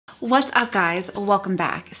What's up, guys? Welcome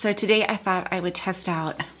back. So today I thought I would test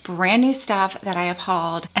out brand new stuff that I have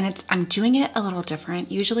hauled, and I'm doing it a little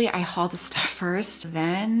different. Usually I haul the stuff first,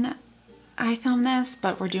 then I film this,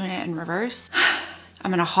 but we're doing it in reverse.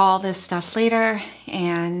 I'm gonna haul this stuff later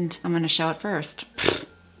and I'm gonna show it first.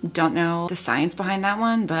 Don't know the science behind that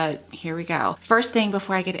one, but here we go. First thing,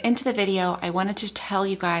 before I get into the video, I wanted to tell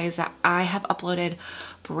you guys that I have uploaded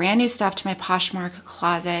brand new stuff to my Poshmark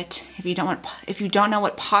closet. If you don't know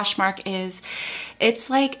what Poshmark is, it's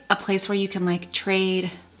like a place where you can like trade,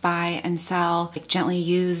 buy and sell like gently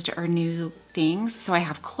used or new things. So I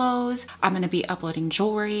have clothes, I'm gonna be uploading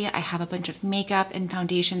jewelry, I have a bunch of makeup and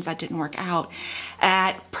foundations that didn't work out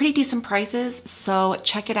at pretty decent prices. So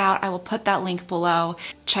check it out. I will put that link below.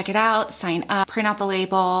 Check it out, sign up, print out the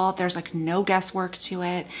label. There's like no guesswork to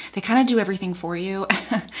it. They kind of do everything for you.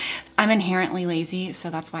 I'm inherently lazy, so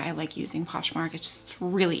that's why I like using Poshmark. It's just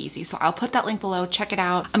really easy. So I'll put that link below, check it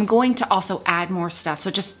out. I'm going to also add more stuff.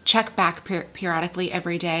 So just check back periodically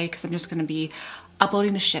every day because I'm just gonna be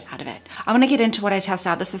uploading the shit out of it. I'm gonna get into what I test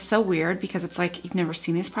out. This is so weird because it's like you've never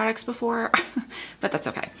seen these products before, but that's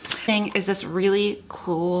okay. Thing is this really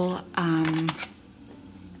cool,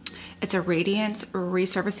 it's a Radiance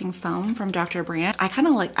Resurfacing Foam from Dr. Brandt. I'm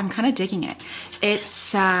kind of digging it.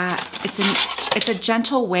 It's a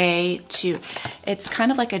gentle way to, it's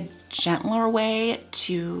kind of like a gentler way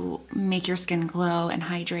to make your skin glow and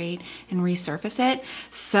hydrate and resurface it.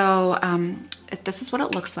 So this is what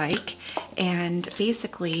it looks like. And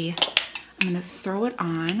basically I'm gonna throw it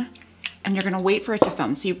on and you're gonna wait for it to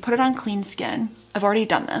foam. So you put it on clean skin. I've already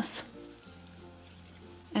done this.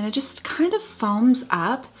 And it just kind of foams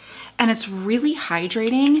up and it's really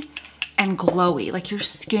hydrating and glowy. Like your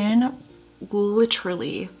skin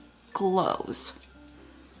literally glows.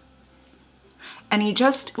 And you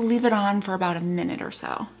just leave it on for about a minute or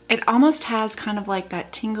so. It almost has kind of like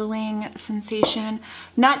that tingling sensation.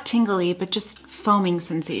 Not tingly, but just foaming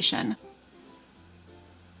sensation.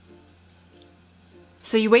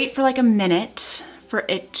 So you wait for like a minute for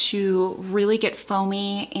it to really get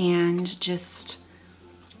foamy and just,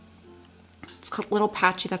 it's a little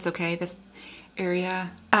patchy, that's okay, this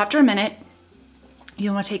area. After a minute,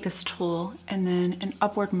 you want to take this tool and then in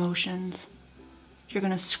upward motions, you're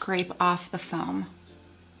gonna scrape off the foam.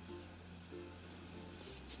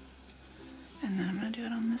 And then I'm gonna do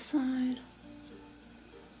it on this side.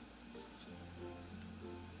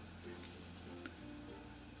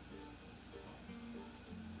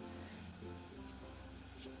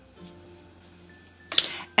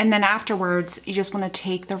 And then afterwards, you just wanna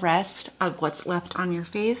take the rest of what's left on your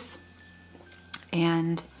face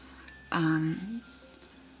and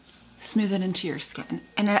smooth it into your skin.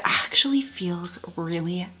 And it actually feels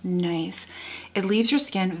really nice. It leaves your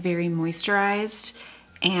skin very moisturized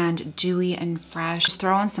and dewy and fresh. Just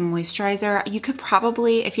throw on some moisturizer. You could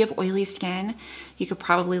probably, if you have oily skin, you could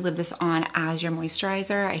probably leave this on as your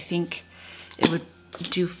moisturizer. I think it would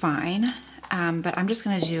do fine. But I'm just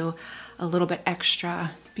gonna do a little bit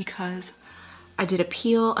extra because I did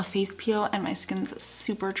a face peel, and my skin's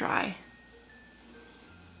super dry.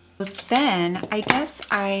 Then I guess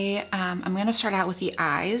I'm gonna start out with the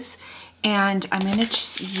eyes, and I'm gonna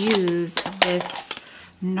use this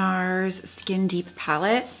NARS Skin Deep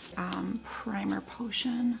Palette Primer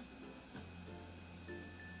Potion.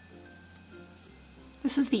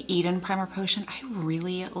 This is the Eden Primer Potion. I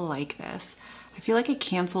really like this. I feel like it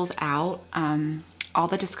cancels out all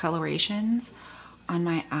the discolorations on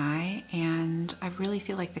my eye, and I really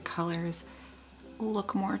feel like the colors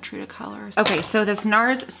look more true to colors. Okay, so this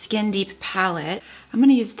NARS Skin Deep Palette, I'm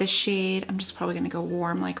gonna use this shade. I'm just probably gonna go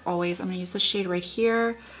warm like always. I'm gonna use this shade right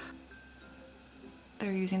here.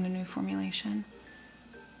 They're using the new formulation.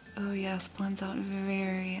 Oh yes, blends out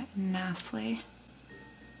very nicely.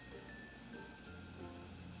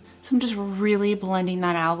 So I'm just really blending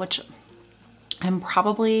that out, which I'm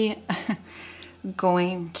probably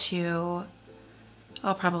going to,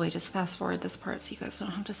 I'll probably just fast forward this part so you guys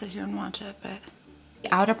don't have to sit here and watch it, but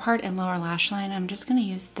the outer part and lower lash line, I'm just gonna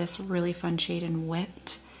use this really fun shade in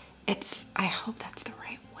Whipped. I hope that's the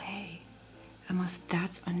right way, unless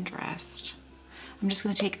that's undressed. I'm just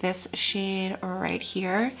gonna take this shade right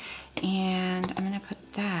here and I'm gonna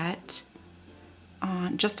put that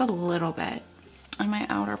on just a little bit on my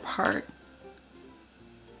outer part.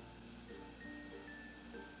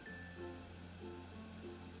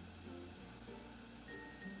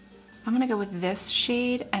 I'm gonna go with this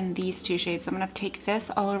shade and these two shades. So I'm gonna take this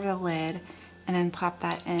all over the lid and then pop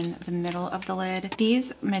that in the middle of the lid.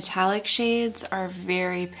 These metallic shades are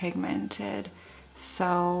very pigmented,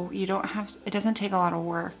 so you don't have, it doesn't take a lot of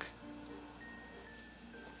work.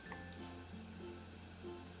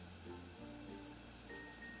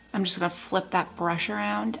 I'm just gonna flip that brush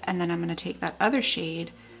around, and then I'm gonna take that other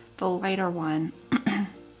shade, the lighter one,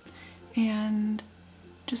 and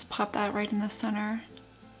just pop that right in the center.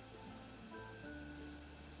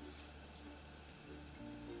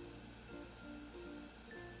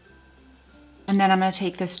 And then I'm gonna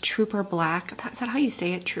take this Trooper Black. Is that how you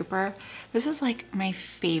say it, Trooper? This is like my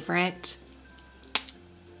favorite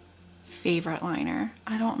liner.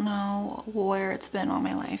 I don't know where it's been all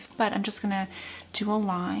my life, but I'm just gonna do a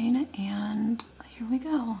line, and here we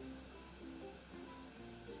go.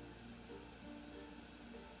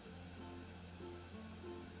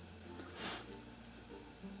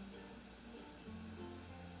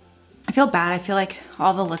 I feel bad. I feel like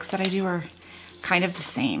all the looks that I do are kind of the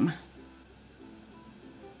same.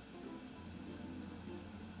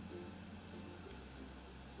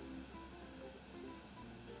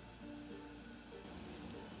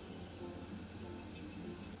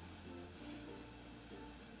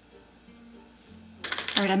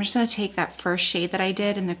 All right, I'm just gonna take that first shade that I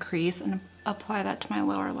did in the crease and apply that to my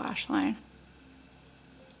lower lash line.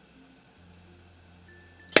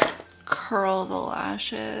 Curl the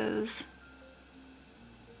lashes.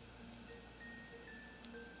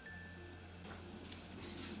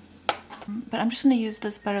 But I'm just gonna use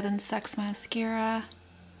this Better Than Sex mascara.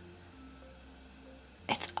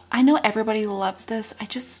 I know everybody loves this.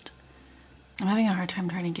 I'm having a hard time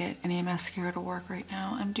trying to get any mascara to work right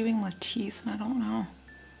now. I'm doing Latisse and I don't know.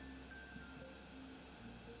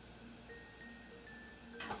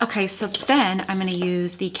 Okay, so then I'm gonna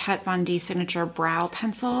use the Kat Von D Signature Brow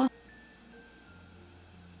Pencil.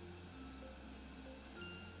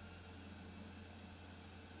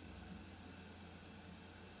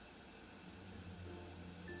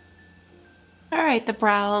 All right, the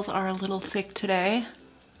brows are a little thick today.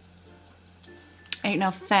 Ain't no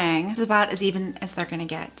thing. It's about as even as they're gonna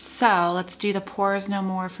get. So let's do the Pores No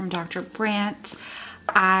More from Dr. Brandt.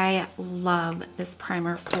 I love this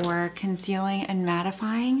primer for concealing and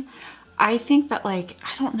mattifying. I think that, like,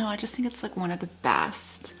 I don't know, I just think it's like one of the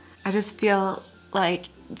best. I just feel like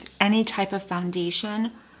any type of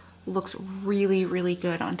foundation looks really, really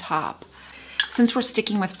good on top. Since we're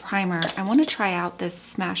sticking with primer, I want to try out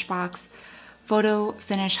this Smashbox Photo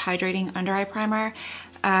Finish Hydrating Under Eye Primer.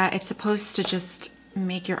 It's supposed to just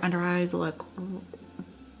make your under eyes look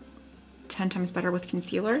 10 times better with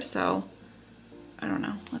concealer, so I don't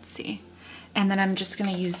know, let's see. And then I'm just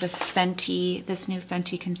gonna use this new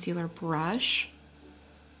Fenty concealer brush.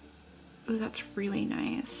 Ooh, that's really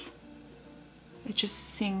nice. It just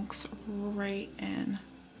sinks right in.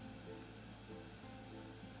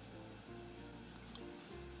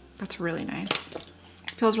 That's really nice.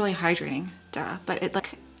 It feels really hydrating, duh, but it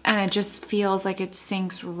just feels like it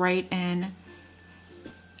sinks right in.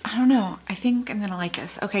 I don't know, I think I'm gonna like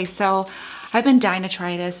this. Okay, so I've been dying to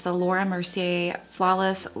try this, the Laura Mercier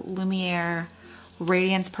Flawless Lumière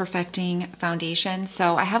Radiance-Perfecting Foundation.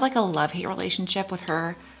 So I have like a love-hate relationship with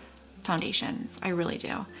her foundations, I really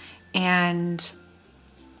do. And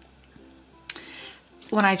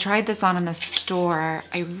when I tried this on in the store,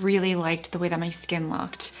 I really liked the way that my skin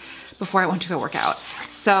looked before I went to go work out.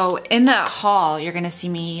 So in the haul, you're gonna see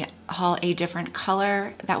me haul a different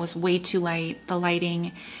color that was way too light. The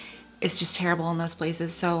lighting is just terrible in those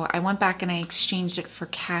places. So I went back and I exchanged it for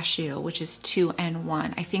Cashew, which is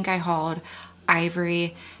 2N1. I think I hauled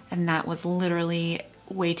Ivory, and that was literally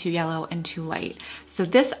way too yellow and too light. So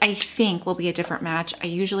this, I think, will be a different match.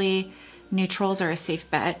 Neutrals are a safe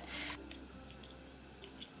bet.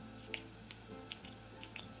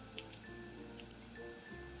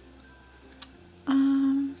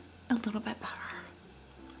 A little bit better.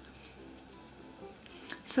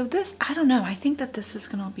 So this, I don't know, I think that this is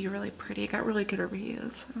gonna be really pretty. It got really good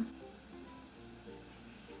reviews.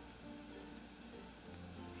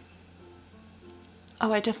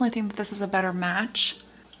 Oh, I definitely think that this is a better match.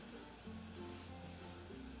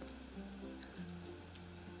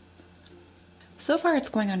 So far it's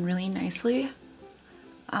going on really nicely.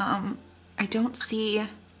 I don't see,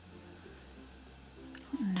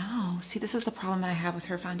 no. See, this is the problem that I have with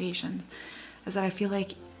her foundations, is that I feel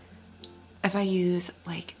like if I use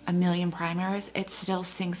like a million primers, it still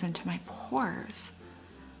sinks into my pores.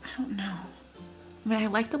 I don't know. I mean, I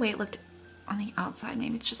like the way it looked on the outside.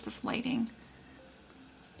 Maybe it's just this lighting.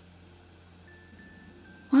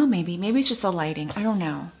 Well, maybe it's just the lighting. I don't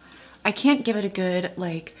know. I can't give it a good,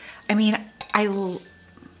 like, I mean, I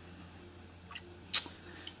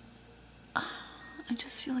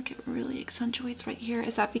just feel like it really accentuates right here.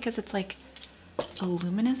 Is that because it's like a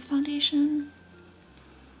luminous foundation?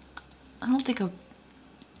 I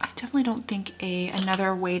definitely don't think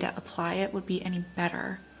another way to apply it would be any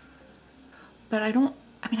better. But I don't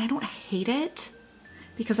I mean, I don't hate it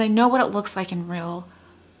because I know what it looks like in real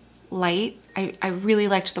light. I really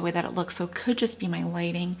liked the way that it looks, so it could just be my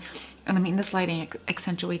lighting. And I mean, this lighting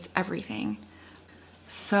accentuates everything.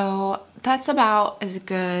 So that's about as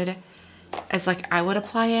good as like I would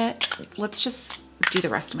apply it. Let's just do the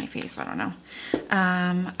rest of my face. I don't know.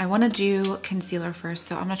 I want to do concealer first,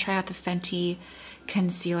 so I'm gonna try out the Fenty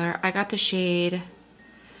concealer. I got the shade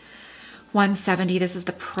 170. This is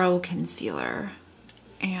the Pro Concealer,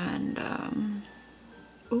 and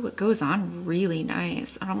oh, it goes on really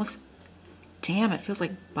nice. And almost, damn, it feels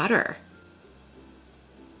like butter.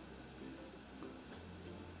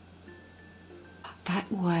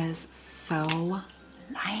 That was so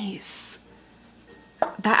nice.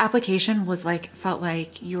 That application was like, felt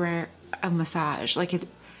like you were a massage. Like it,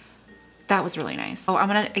 that was really nice. So I'm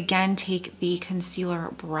gonna again take the concealer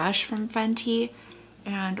brush from Fenty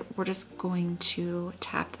and we're just going to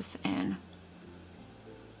tap this in.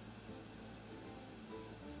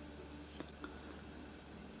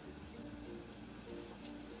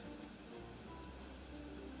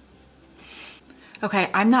 Okay,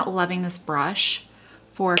 I'm not loving this brush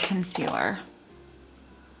for concealer.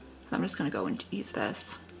 So I'm just gonna go and use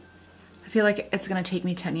this. I feel like it's gonna take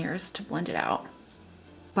me 10 years to blend it out.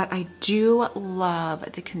 But I do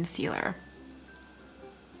love the concealer.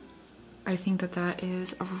 I think that that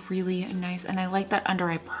is really nice. And I like that under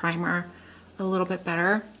eye primer a little bit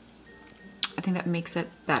better. I think that makes it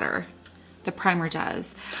better. The primer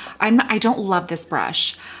does. I don't love this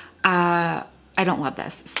brush. I don't love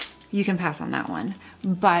this. You can pass on that one.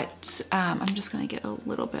 But I'm just gonna get a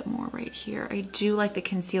little bit more right here. I do like the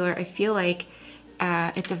concealer. I feel like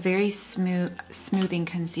it's a very smoothing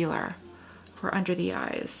concealer for under the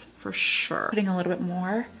eyes, for sure. Putting a little bit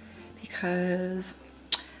more because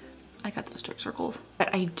I got those dark circles. But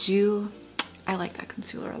I like that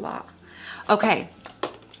concealer a lot. Okay,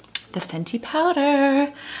 the Fenty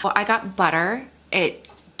powder. Well, I got butter. It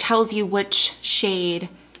tells you which shade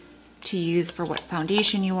to use for what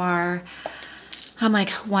foundation you are. I'm like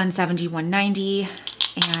 170, 190,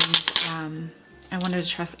 and I wanted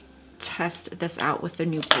to test this out with the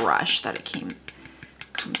new brush that it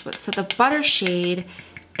comes with. So the butter shade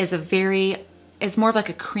is more of like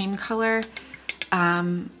a cream color.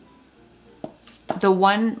 The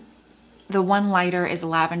one lighter is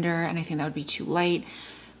lavender, and I think that would be too light.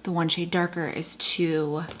 The one shade darker is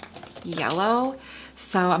too yellow.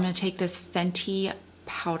 So I'm gonna take this Fenty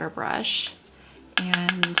powder brush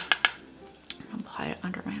and apply it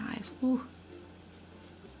under my eyes. Ooh.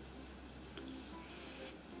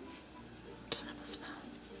 Doesn't have a smell.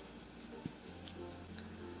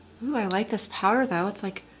 Ooh, I like this powder though. It's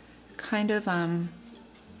like kind of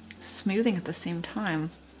smoothing at the same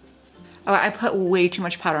time. Oh, I put way too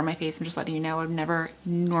much powder on my face. I'm just letting you know. I would never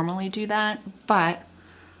normally do that, but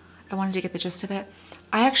I wanted to get the gist of it.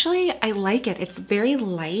 I like it. It's very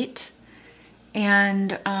light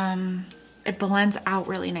and it blends out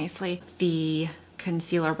really nicely. The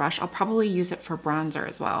concealer brush, I'll probably use it for bronzer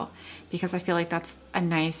as well because I feel like that's a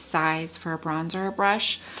nice size for a bronzer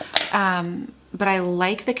brush. But I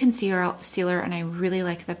like the concealer and I really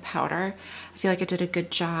like the powder. I feel like it did a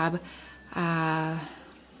good job.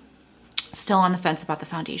 Still on the fence about the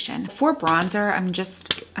foundation. For bronzer, I'm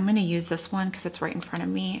gonna use this one because it's right in front of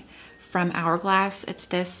me from Hourglass. It's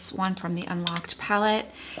this one from the Unlocked palette,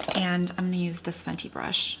 and I'm gonna use this Fenty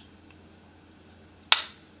brush. I'm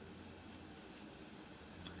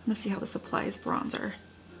gonna see how this applies bronzer.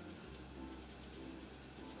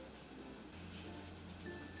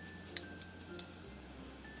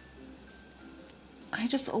 I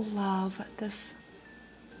just love this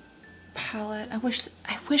palette. I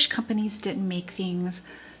wish companies didn't make things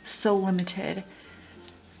so limited.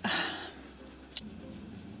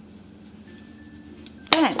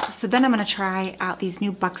 Then I'm gonna try out these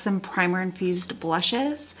new Buxom primer infused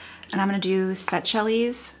blushes, and I'm gonna do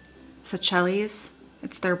Seychelles.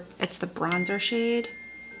 It's the bronzer shade.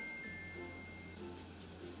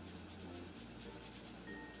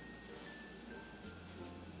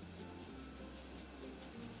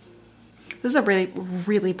 This is a really,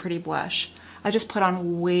 really pretty blush. I just put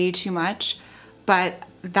on way too much, but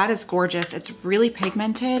that is gorgeous. It's really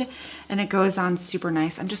pigmented and it goes on super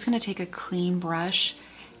nice. I'm just gonna take a clean brush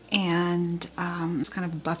and just kind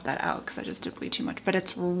of buff that out because I just did way too much, but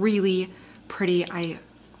it's really pretty. I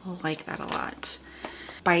like that a lot.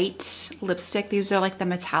 Bite lipstick, these are like the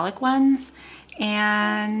metallic ones.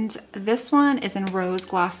 And this one is in Rose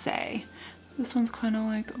Glacé. This one's kind of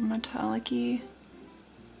like metallic-y.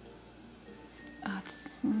 It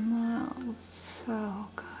smells so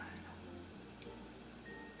good.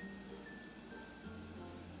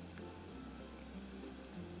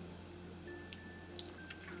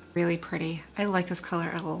 Really pretty. I like this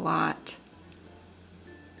color a lot.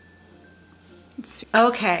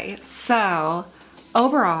 Okay, so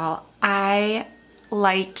overall, I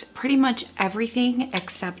liked pretty much everything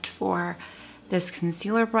except for this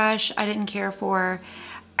concealer brush I didn't care for.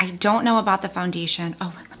 I don't know about the foundation.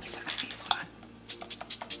 Oh, let me set my face, hold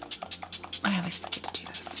on. I always forget to do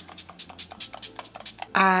this.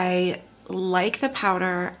 I like the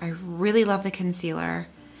powder. I really love the concealer.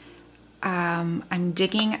 I'm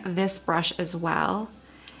digging this brush as well.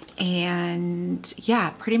 And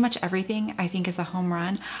yeah, pretty much everything I think is a home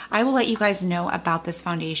run. I will let you guys know about this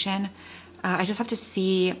foundation. I just have to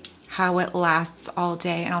see how it lasts all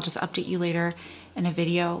day, and I'll just update you later in a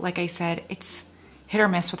video. Like I said, it's hit or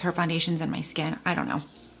miss with her foundations and my skin. I don't know.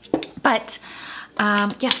 But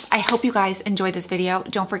yes, I hope you guys enjoyed this video.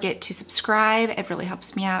 Don't forget to subscribe. It really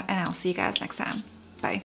helps me out, and I'll see you guys next time.